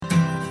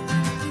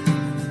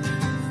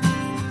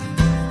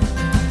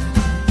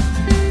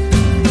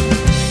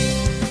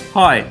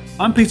Hi,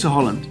 I'm Peter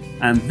Holland,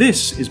 and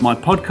this is my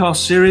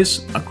podcast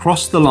series,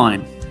 Across the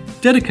Line,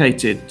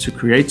 dedicated to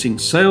creating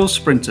sales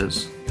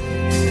sprinters.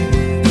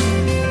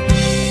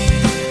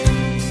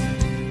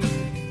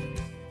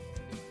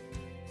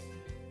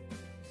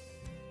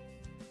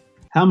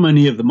 How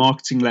many of the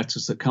marketing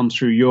letters that come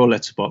through your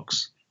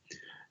letterbox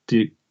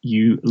do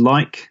you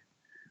like,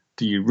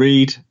 do you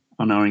read,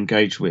 and are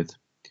engaged with?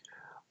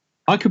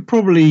 I could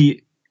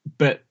probably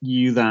bet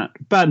you that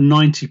about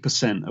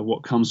 90% of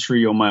what comes through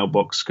your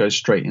mailbox goes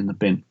straight in the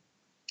bin.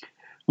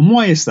 And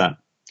why is that?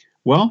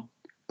 Well,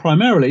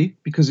 primarily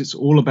because it's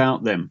all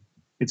about them.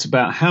 It's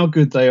about how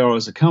good they are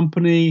as a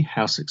company,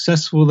 how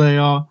successful they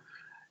are,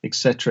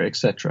 etc.,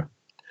 etc.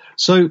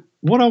 So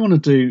what I want to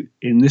do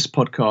in this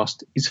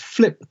podcast is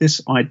flip this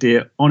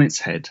idea on its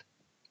head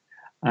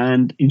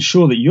and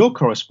ensure that your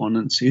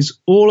correspondence is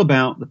all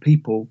about the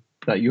people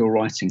that you're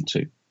writing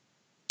to.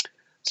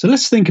 So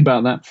let's think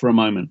about that for a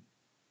moment.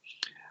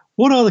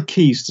 What are the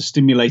keys to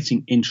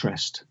stimulating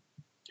interest?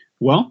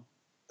 Well,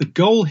 the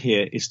goal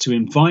here is to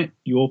invite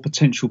your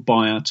potential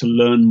buyer to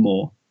learn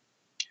more.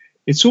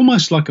 It's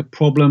almost like a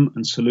problem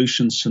and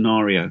solution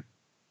scenario.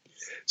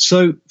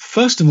 So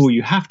first of all,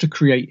 you have to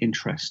create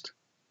interest.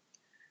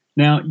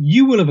 Now,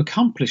 you will have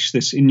accomplished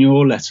this in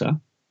your letter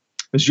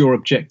as your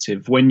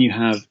objective when you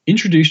have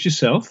introduced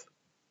yourself,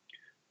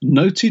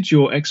 noted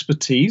your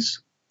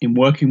expertise in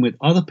working with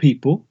other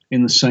people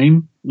in the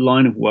same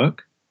line of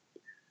work,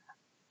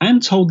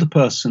 and told the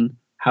person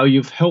how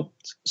you've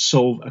helped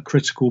solve a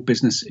critical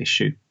business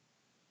issue.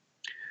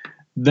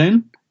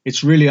 Then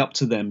it's really up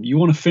to them. You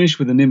want to finish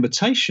with an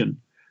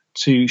invitation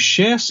to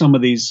share some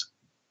of these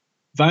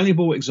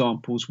valuable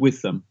examples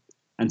with them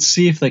and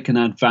see if they can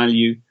add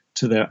value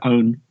to their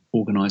own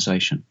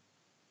organization.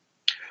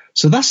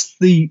 So that's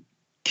the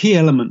key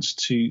elements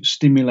to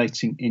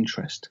stimulating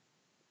interest.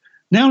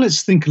 Now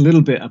let's think a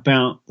little bit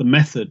about the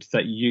method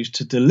that you use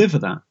to deliver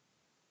that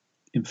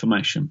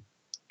information.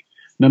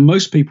 Now,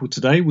 most people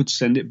today would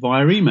send it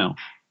via email.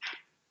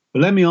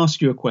 But let me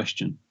ask you a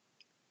question.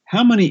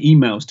 How many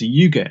emails do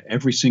you get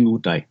every single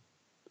day?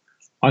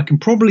 I can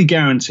probably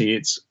guarantee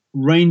it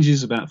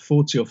ranges about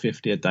 40 or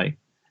 50 a day.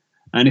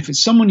 And if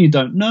it's someone you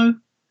don't know,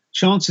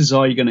 chances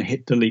are you're going to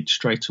hit delete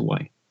straight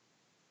away.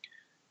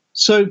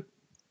 So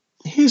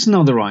here's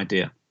another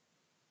idea.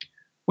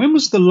 When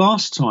was the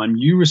last time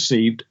you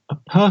received a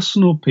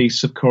personal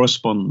piece of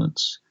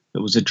correspondence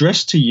that was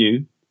addressed to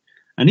you,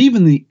 and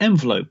even the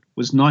envelope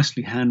was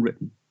nicely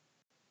handwritten?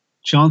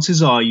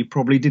 Chances are you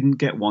probably didn't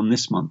get one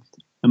this month,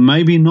 and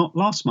maybe not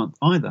last month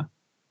either.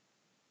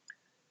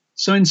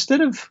 So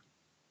instead of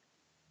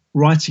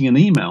writing an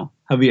email,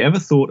 have you ever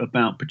thought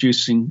about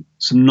producing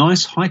some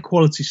nice high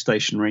quality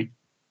stationery,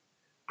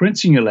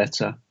 printing your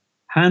letter,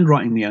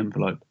 handwriting the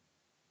envelope,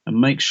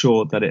 and make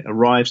sure that it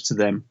arrives to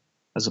them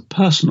as a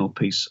personal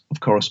piece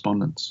of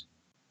correspondence?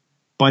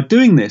 By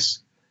doing this,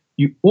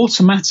 you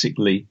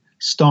automatically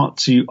start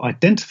to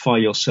identify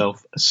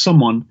yourself as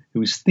someone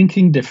who is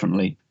thinking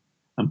differently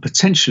and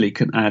potentially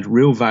can add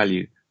real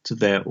value to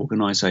their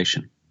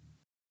organization.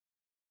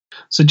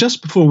 So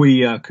just before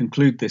we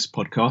conclude this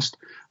podcast,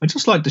 I'd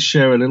just like to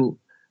share a little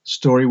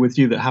story with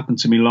you that happened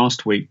to me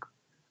last week.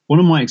 One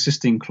of my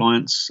existing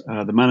clients,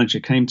 the manager,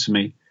 came to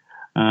me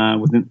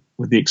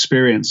with the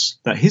experience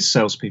that his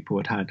salespeople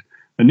had had.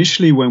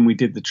 Initially, when we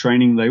did the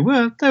training, they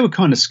were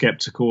kind of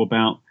skeptical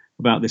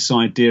about this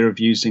idea of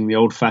using the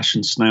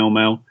old-fashioned snail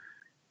mail.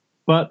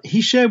 But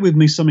he shared with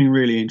me something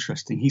really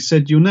interesting. He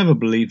said, "You'll never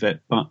believe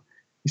it," but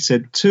he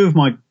said 2 of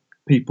my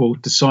people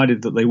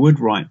decided that they would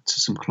write to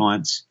some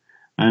clients.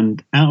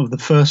 And out of the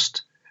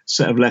first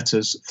set of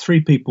letters,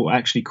 3 people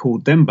actually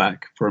called them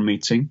back for a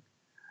meeting.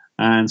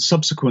 And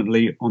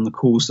subsequently, on the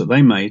calls that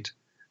they made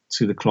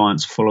to the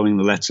clients following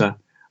the letter,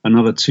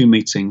 another 2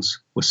 meetings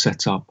were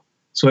set up.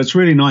 So it's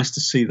really nice to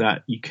see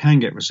that you can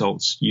get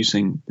results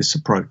using this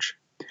approach.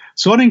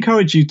 So I'd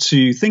encourage you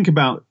to think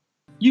about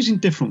using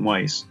different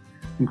ways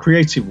and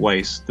creative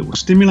ways that will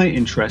stimulate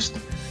interest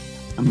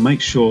and make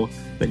sure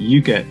that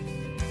you get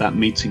that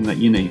meeting that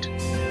you need.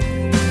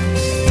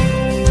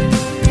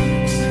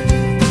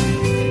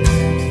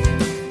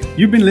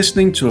 You've been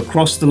listening to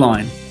Across the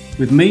Line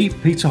with me,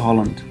 Peter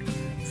Holland.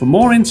 For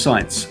more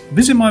insights,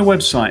 visit my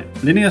website,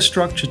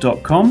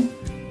 linearstructure.com,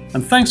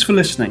 and thanks for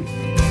listening.